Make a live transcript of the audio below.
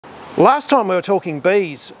Last time we were talking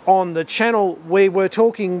bees on the channel, we were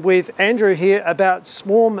talking with Andrew here about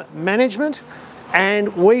swarm management,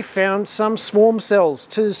 and we found some swarm cells.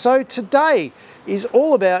 So today is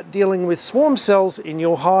all about dealing with swarm cells in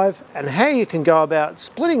your hive and how you can go about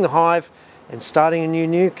splitting the hive and starting a new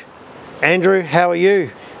nuke. Andrew, how are you?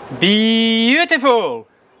 Beautiful!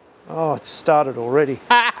 Oh, it's started already.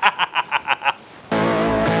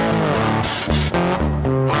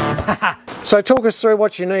 So talk us through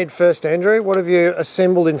what you need first, Andrew. What have you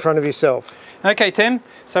assembled in front of yourself? Okay, Tim,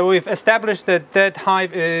 so we've established that that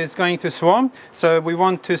hive is going to swarm, so we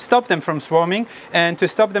want to stop them from swarming, and to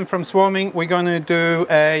stop them from swarming we're going to do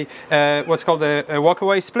a what's called a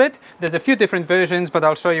walkaway split. There's a few different versions, but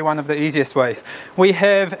I'll show you one of the easiest way. We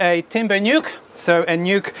have a timber nuke, so a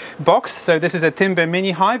nuke box. So this is a timber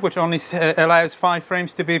mini hive which only allows 5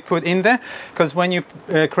 frames to be put in there, because when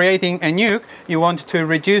you're creating a nuke you want to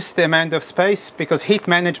reduce the amount of space, because heat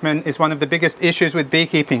management is one of the biggest issues with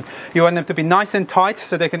beekeeping. You want them to be nice and tight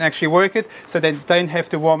so they can actually work it, so they don't have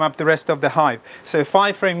to warm up the rest of the hive. So a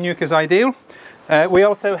 5-frame nuke is ideal. We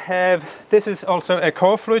also have, this is also a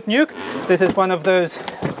core flute nuke. This is one of those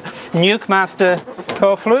Nuke Master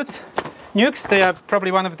core flutes nukes. They are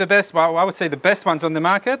probably one of the best, well, I would say the best ones on the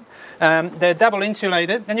market. They're double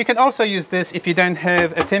insulated, and you can also use this if you don't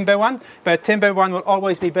have a timber one, but a timber one will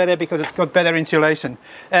always be better because it's got better insulation.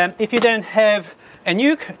 If you don't have a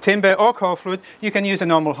nuke, timber or core flute, you can use a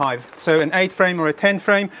normal hive. So an 8-frame or a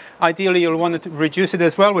 10-frame. Ideally you'll want to reduce it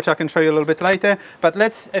as well, which I can show you a little bit later. But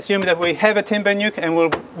let's assume that we have a timber nuke and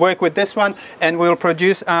we'll work with this one and we'll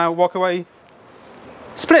produce our walkaway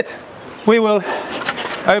split. We will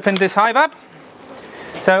open this hive up.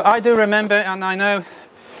 So I do remember, and I know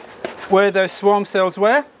where those swarm cells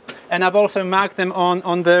were, and I've also marked them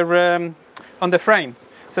on the frame.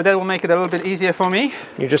 So that will make it a little bit easier for me.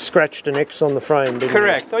 You just scratched an X on the frame, didn't you?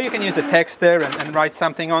 Correct. Or you can use a text there and write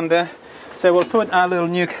something on there. So we'll put our little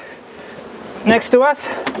nuke next to us,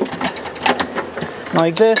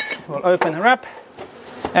 like this. We'll open her up.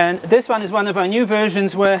 And this one is one of our new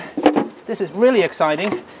versions where this is really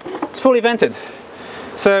exciting. It's fully vented.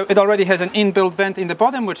 So it already has an inbuilt vent in the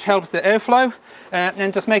bottom, which helps the airflow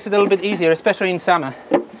and just makes it a little bit easier, especially in summer.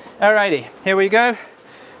 Alrighty, here we go.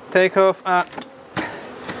 Take off our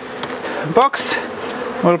box.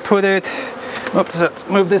 We'll put it, oops, let's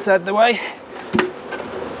move this out of the way.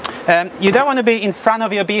 You don't want to be in front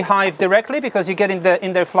of your beehive directly because you get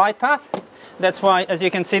in their flight path. That's why, as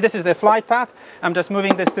you can see, this is the flight path. I'm just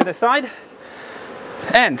moving this to the side.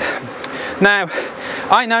 And now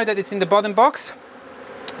I know that it's in the bottom box,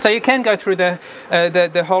 so you can go through the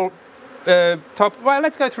whole top. Well,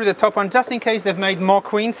 let's go through the top one just in case they've made more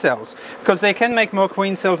queen cells, because they can make more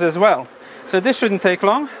queen cells as well. So this shouldn't take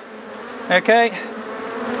long. Okay,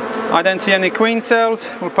 I don't see any queen cells.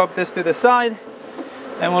 We'll pop this to the side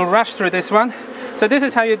and we'll rush through this one. So this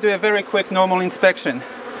is how you do a very quick normal inspection.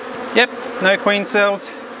 Yep, no queen cells,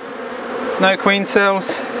 no queen cells.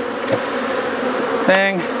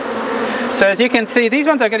 Bang. So as you can see, these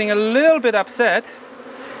ones are getting a little bit upset,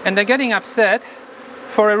 and they're getting upset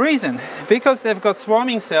for a reason. Because they've got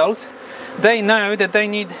swarming cells, they know that they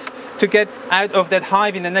need to get out of that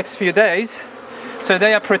hive in the next few days. So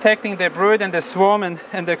they are protecting their brood and the swarm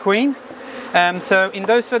and the queen. So in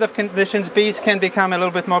those sort of conditions, bees can become a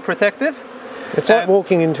little bit more protective. It's like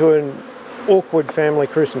walking into an awkward family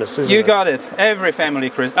Christmas, isn't it? You got it. Every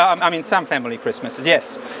family Christmas. I mean, some family Christmases,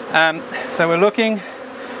 yes. So we're looking.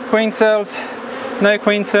 Queen cells, no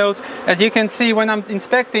queen cells. As you can see, when I'm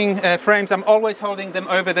inspecting frames, I'm always holding them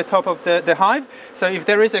over the top of the hive. So if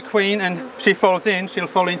there is a queen and she falls in, she'll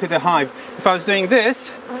fall into the hive. If I was doing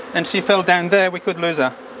this and she fell down there, we could lose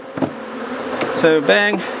her. So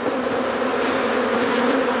bang.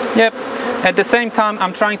 Yep. At the same time,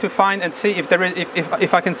 I'm trying to find and see if there is,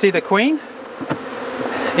 if I can see the queen.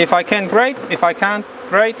 If I can, great. If I can't,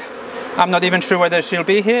 great. I'm not even sure whether she'll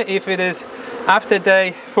be here. If it is after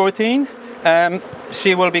day 14,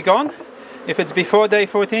 she will be gone. If it's before day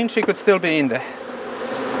 14, she could still be in there.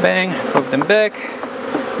 Bang, put them back,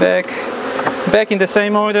 back, back in the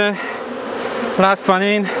same order. Last one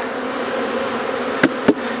in.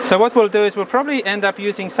 So what we'll do is we'll probably end up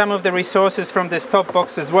using some of the resources from this top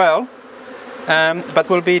box as well, but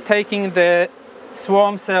we'll be taking the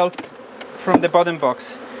swarm cells from the bottom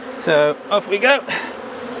box. So off we go.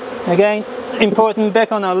 Again, important,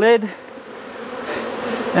 back on our lid.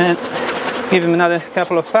 And let's give him another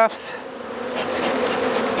couple of puffs.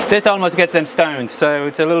 This almost gets them stoned, so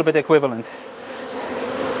it's a little bit equivalent.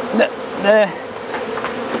 There.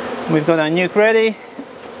 We've got our nuke ready.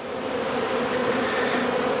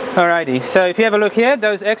 Alrighty, so if you have a look here,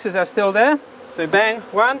 those X's are still there. So bang,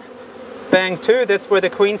 1, bang 2, that's where the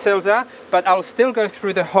queen cells are, but I'll still go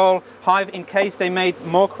through the whole hive in case they made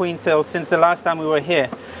more queen cells since the last time we were here.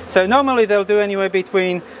 So normally they'll do anywhere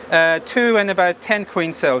between 2 and about 10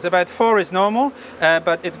 queen cells. About 4 is normal,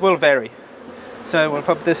 but it will vary. So we'll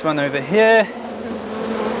pop this one over here.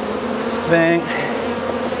 Bang.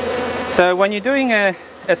 So when you're doing a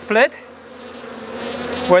split,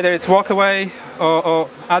 whether it's walkaway or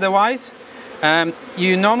otherwise,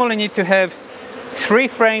 you normally need to have 3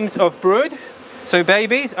 frames of brood. So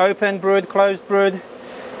babies, open brood, closed brood,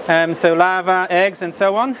 so larvae, eggs and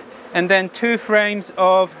so on. And then 2 frames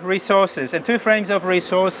of resources. And 2 frames of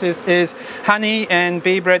resources is honey and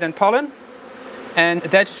bee bread and pollen. And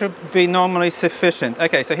that should be normally sufficient.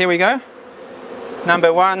 Okay, so here we go.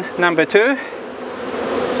 Number 1, number 2.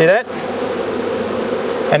 See that?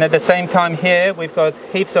 And at the same time here, we've got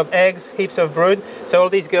heaps of eggs, heaps of brood. So all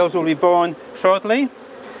these girls will be born shortly.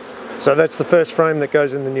 So that's the first frame that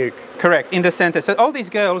goes in the nuke? Correct, in the center. So all these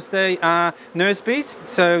girls, they are nurse bees.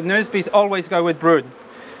 So nurse bees always go with brood.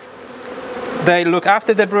 They look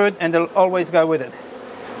after the brood and they'll always go with it.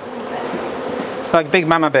 It's like big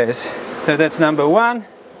mama bears. So that's number 1.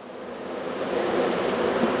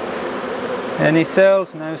 Any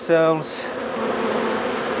cells? No cells.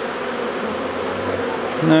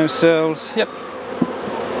 No cells. Yep.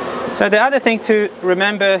 So the other thing to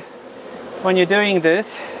remember when you're doing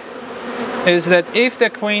this is that if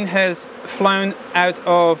the queen has flown out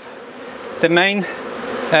of the main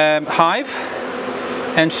hive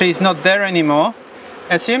and she's not there anymore,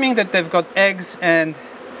 assuming that they've got eggs and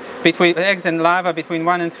larvae between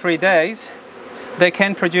 1 and 3 days, they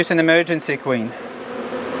can produce an emergency queen.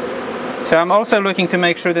 So I'm also looking to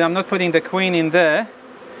make sure that I'm not putting the queen in there,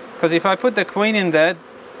 because if I put the queen in there,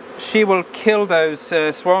 she will kill those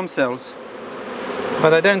swarm cells.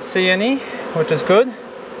 But I don't see any, which is good.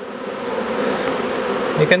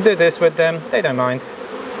 You can do this with them, they don't mind.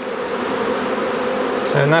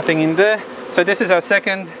 So nothing in there. So this is our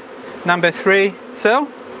second number 3 cell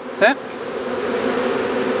there.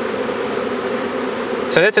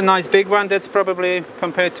 So that's a nice big one. That's probably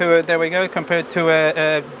compared to there we go, compared to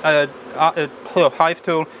a hive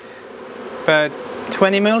tool, about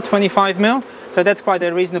 20 mil, 25 mil. So that's quite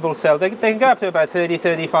a reasonable cell. They can go up to about 30,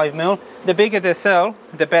 35 mil. The bigger the cell,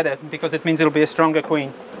 the better, because it means it'll be a stronger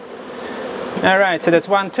queen. All right, so that's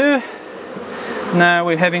 1, 2. Now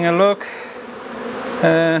we're having a look.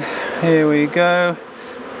 Here we go.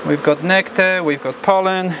 We've got nectar, we've got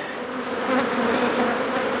pollen.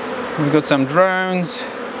 We've got some drones,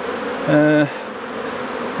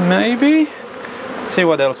 maybe. Let's see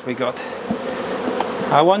what else we got.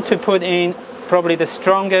 I want to put in probably the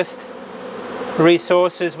strongest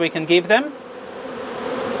resources we can give them.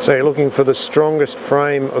 So you're looking for the strongest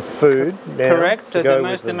frame of food now? Correct, so the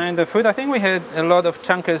most amount of food. I think we had a lot of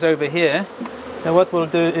chunkers over here. So what we'll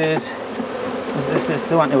do is this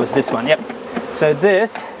the one? It was this one, yep. So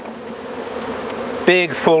this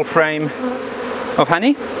big full frame of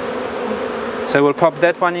honey. So we'll pop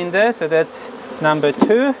that one in there. So that's number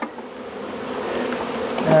 2.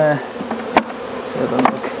 Let's have a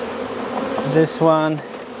look. This one.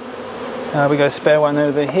 We got a spare one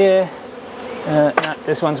over here. No,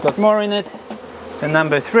 this one's got more in it. So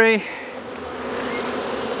number 3.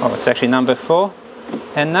 Oh, it's actually number 4.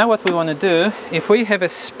 And now what we want to do, if we have a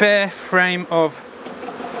spare frame of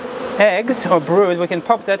eggs or brood, we can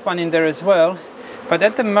pop that one in there as well. But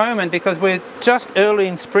at the moment, because we're just early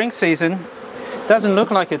in spring season, doesn't look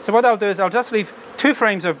like it. So what I'll do is I'll just leave 2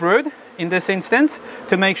 frames of brood in this instance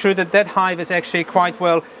to make sure that that hive is actually quite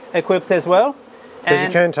well equipped as well. Because you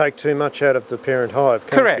can take too much out of the parent hive,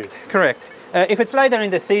 can't correct, you? Correct. If it's later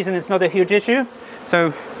in the season, it's not a huge issue.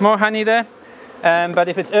 So more honey there. But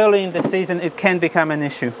if it's early in the season, it can become an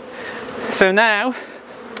issue. So now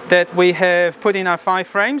that we have put in our 5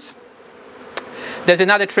 frames, there's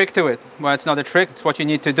another trick to it. Well, it's not a trick, it's what you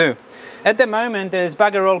need to do. At the moment, there's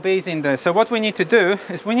bugger all bees in there. So what we need to do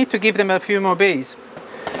is we need to give them a few more bees.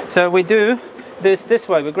 So we do this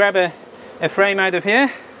way. We grab a frame out of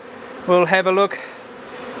here. We'll have a look,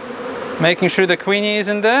 making sure the queenie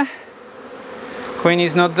isn't there.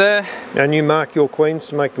 Queenie's not there. And you mark your queens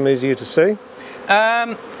to make them easier to see?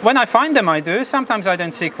 When I find them, I do. Sometimes I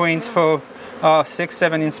don't see queens for 6,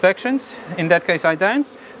 7 inspections. In that case, I don't.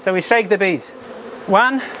 So we shake the bees.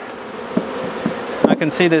 1. I can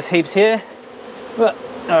see there's heaps here. Well,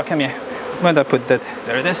 oh, come here. Where did I put that?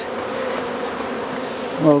 There it is.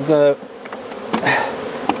 We'll go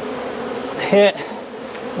here.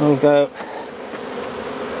 We'll go.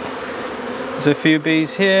 There's a few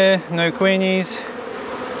bees here. No queenies.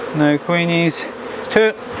 No queenies.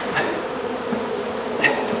 2.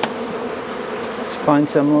 Let's find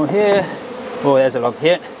some more here. Oh, there's a lot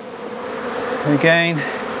here. Again,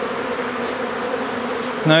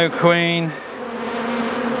 no queen.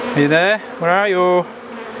 Are you there? Where are you?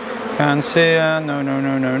 Can't see her. No, no,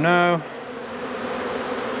 no, no, no.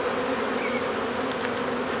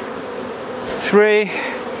 3.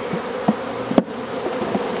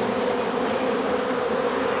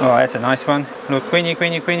 Oh, that's a nice one. Look, Queenie,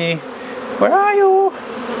 Queenie, Queenie. Where are you?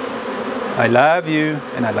 I love you,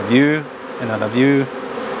 and I love you, and I love you,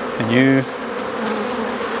 and you.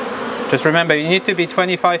 Just remember, you need to be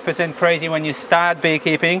 25% crazy when you start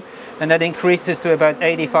beekeeping, and that increases to about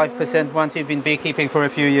 85% once you've been beekeeping for a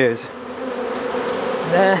few years.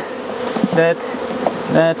 There,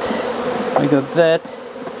 that, we got that.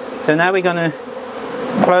 So now we're gonna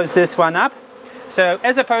close this one up. So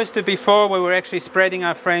as opposed to before, we were actually spreading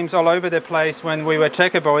our frames all over the place when we were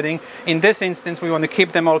checkerboarding, in this instance we want to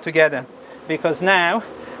keep them all together, because now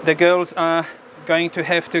the girls are going to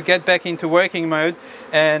have to get back into working mode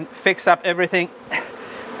and fix up everything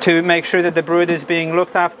to make sure that the brood is being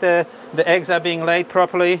looked after, the eggs are being laid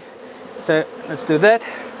properly. So let's do that.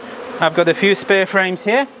 I've got a few spare frames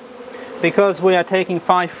here. Because we are taking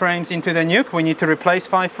 5 frames into the nuke, we need to replace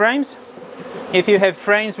 5 frames. If you have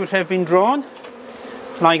frames which have been drawn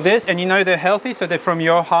like this, and you know they're healthy, so they're from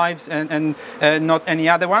your hives and not any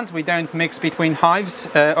other ones, we don't mix between hives,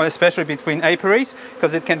 or especially between apiaries,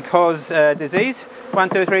 because it can cause disease. 1,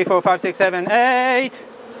 2, 3, 4, 5, 6, 7, 8.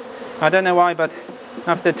 I don't know why, but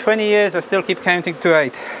after 20 years I still keep counting to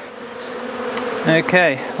 8.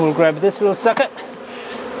 Okay, we'll grab this little sucker.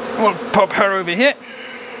 We'll pop her over here.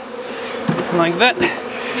 Like that,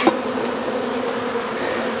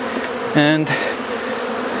 and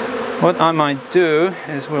what I might do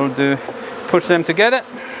is we'll push them together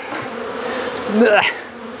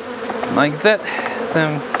like that,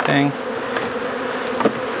 then bang,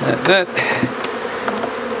 like that.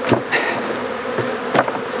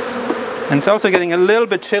 And it's also getting a little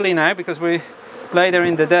bit chilly now because we're later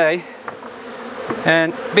in the day,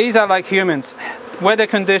 and bees are like humans. Weather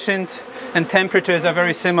conditions and temperatures are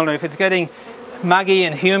very similar. If it's getting muggy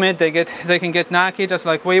and humid, they can get narky just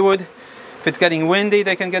like we would. If it's getting windy,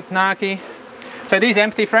 they can get narky. So these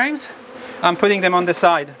empty frames, I'm putting them on the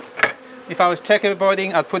side. If I was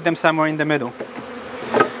checkerboarding, I'd put them somewhere in the middle.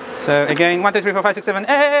 So again, 1, 2, 3, 4, 5, 6, 7,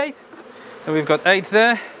 8. So we've got 8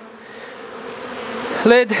 there.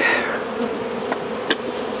 Lid.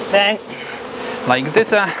 Bang. Like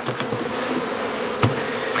this.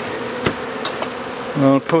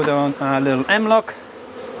 We'll put on a little M-lock.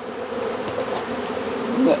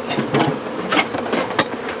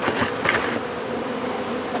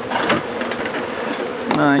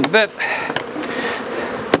 Like that.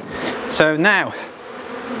 So now,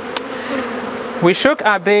 we shook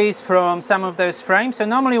our bees from some of those frames. So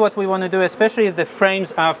normally what we want to do, especially if the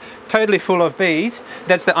frames are totally full of bees,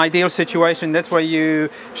 that's the ideal situation. That's where you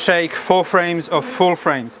shake 4 frames of full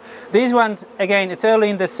frames. These ones, again, it's early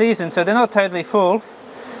in the season, so they're not totally full.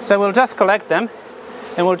 So we'll just collect them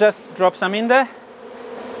and we'll just drop some in there.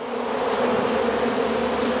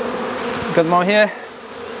 Got more here.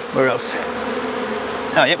 Where else?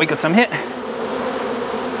 Oh yeah, we got some here.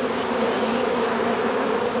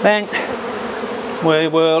 Bang. We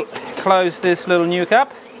will close this little nuke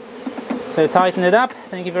up. So tighten it up.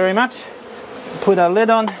 Thank you very much. Put our lid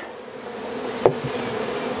on.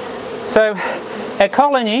 So a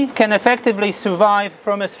colony can effectively survive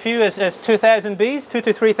from as few as 2,000 bees,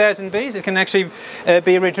 2,000 to 3,000 bees. It can actually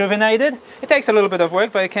be rejuvenated. It takes a little bit of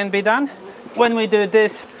work, but it can be done. When we do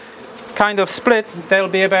this kind of split, there'll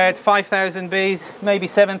be about 5,000 bees, maybe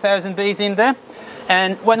 7,000 bees in there.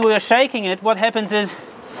 And when we are shaking it, what happens is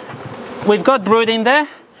we've got brood in there,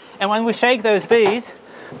 and when we shake those bees,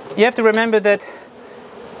 you have to remember that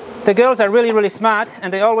the girls are really, really smart,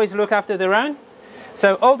 and they always look after their own.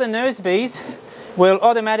 So all the nurse bees will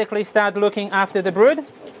automatically start looking after the brood,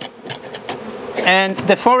 and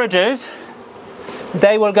the foragers,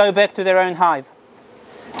 they will go back to their own hive.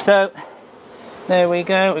 So there we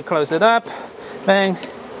go, we close it up, bang,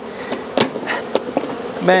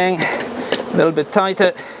 bang, a little bit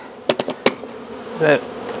tighter, so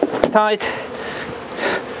tight.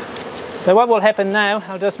 So what will happen now,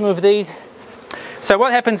 I'll just move these. So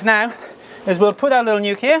what happens now is we'll put our little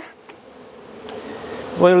nuke here,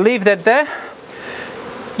 we'll leave that there.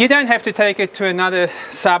 You don't have to take it to another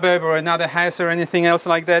suburb or another house or anything else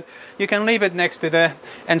like that. You can leave it next to there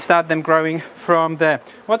and start them growing from there.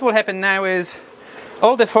 What will happen now is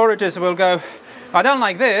all the foragers will go, I don't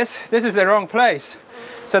like this is the wrong place.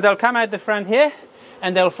 So they'll come out the front here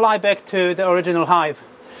and they'll fly back to the original hive.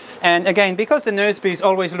 And again, because the nurse bees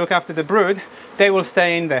always look after the brood, they will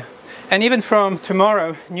stay in there. And even from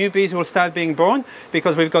tomorrow, new bees will start being born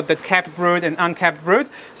because we've got that capped brood and uncapped brood.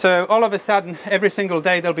 So all of a sudden, every single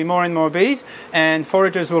day, there'll be more and more bees, and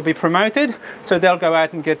foragers will be promoted. So they'll go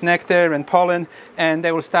out and get nectar and pollen, and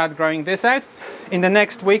they will start growing this out. In the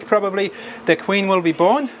next week, probably, the queen will be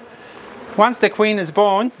born. Once the queen is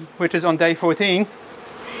born, which is on day 14,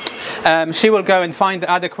 she will go and find the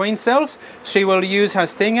other queen cells. She will use her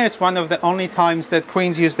stinger. It's one of the only times that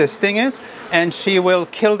queens use their stingers, and she will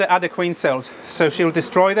kill the other queen cells. So she'll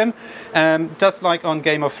destroy them, just like on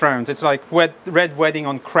Game of Thrones. It's like Red Wedding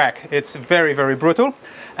on crack. It's very, very brutal.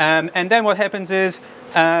 And then what happens is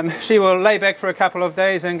she will lay back for a couple of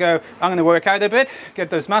days and go, I'm going to work out a bit, get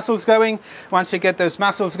those muscles going. Once you get those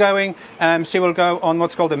muscles going, she will go on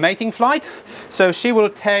what's called a mating flight. So she will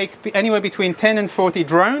take anywhere between 10 and 40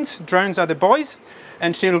 drones. Drones are the boys.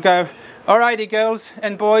 And she'll go, alrighty girls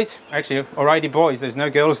and boys, actually alrighty boys, there's no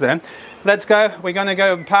girls there. Let's go, we're going to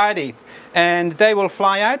go and party. And they will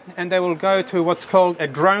fly out and they will go to what's called a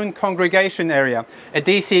drone congregation area, a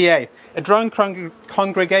DCA. A drone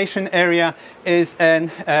congregation area is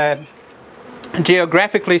an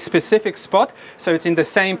geographically specific spot, so it's in the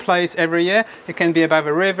same place every year. It can be above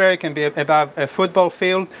a river, it can be above a football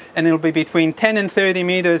field, and it'll be between 10 and 30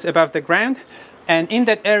 meters above the ground. And in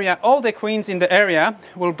that area, all the queens in the area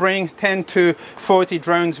will bring 10 to 40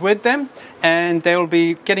 drones with them, and they will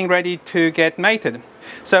be getting ready to get mated.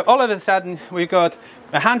 So all of a sudden, we've got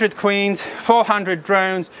 100 queens, 400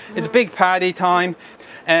 drones. It's big party time,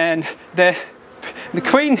 and the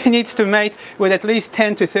queen needs to mate with at least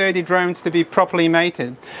 10 to 30 drones to be properly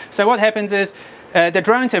mated. So what happens is, the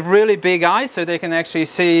drones have really big eyes, so they can actually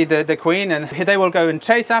see the queen, and they will go and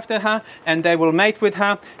chase after her, and they will mate with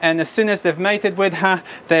her. And as soon as they've mated with her,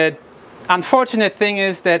 the unfortunate thing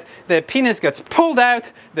is that the penis gets pulled out,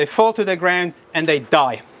 they fall to the ground, and they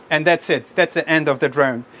die. And that's it. That's the end of the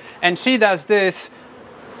drone. And she does this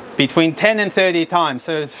between 10 and 30 times.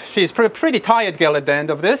 So she's a pretty tired girl at the end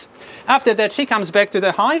of this. After that, she comes back to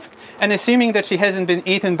the hive, and assuming that she hasn't been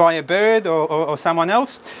eaten by a bird or someone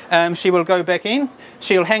else, she will go back in.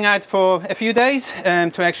 She'll hang out for a few days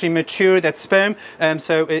to actually mature that sperm,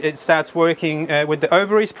 so it starts working with the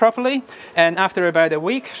ovaries properly. And after about a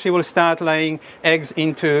week, she will start laying eggs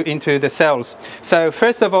into the cells. So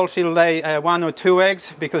first of all, she'll lay 1 or 2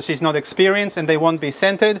 eggs because she's not experienced and they won't be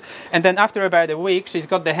centered. And then after about a week, she's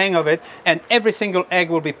got the hang of it, and every single egg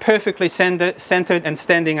will be perfectly centered and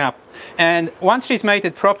standing up. And once she's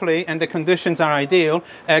mated properly and the conditions are ideal,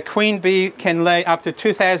 a queen bee can lay up to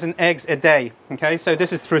 2,000 eggs a day. Okay, so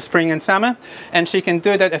this is through spring and summer, and she can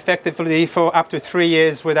do that effectively for up to 3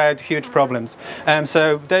 years without huge problems.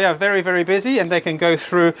 So they are very, very busy, and they can go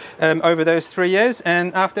through over those 3 years,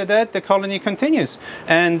 and after that the colony continues,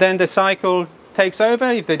 and then the cycle takes over.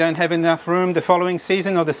 If they don't have enough room the following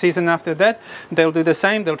season or the season after that, they'll do the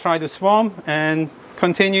same. They'll try to swarm and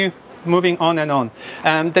continue moving on and on.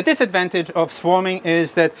 The disadvantage of swarming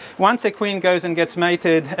is that once a queen goes and gets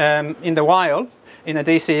mated in the wild, in a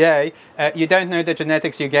DCA, you don't know the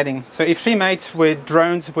genetics you're getting. So if she mates with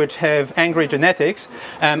drones which have angry genetics,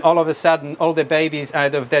 all of a sudden all the babies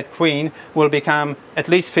out of that queen will become at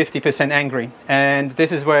least 50% angry. And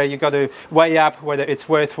this is where you got to weigh up whether it's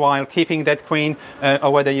worthwhile keeping that queen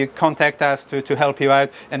or whether you contact us to help you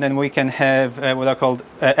out, and then we can have what are called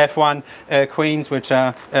F1 queens, which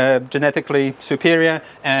are genetically superior,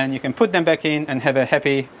 and you can put them back in and have a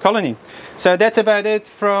happy colony. So that's about it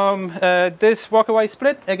from this walkaway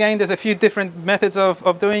split. Again, there's a few different methods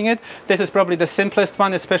of doing it. This is probably the simplest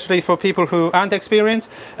one, especially for people who aren't experienced.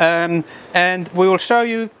 And we will show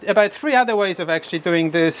you about 3 other ways of actually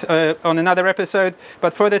doing this on another episode.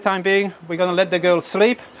 But for the time being, we're going to let the girls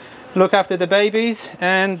sleep, look after the babies,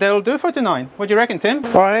 and they'll do for tonight. What do you reckon, Tim?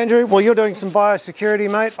 All right, Andrew, well, you're doing some biosecurity,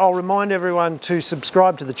 mate. I'll remind everyone to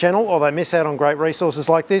subscribe to the channel or they miss out on great resources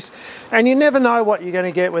like this. And you never know what you're going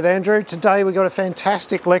to get with Andrew. Today we got a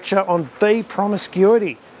fantastic lecture on bee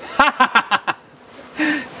promiscuity.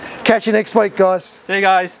 Catch you next week, guys. See you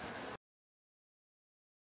guys.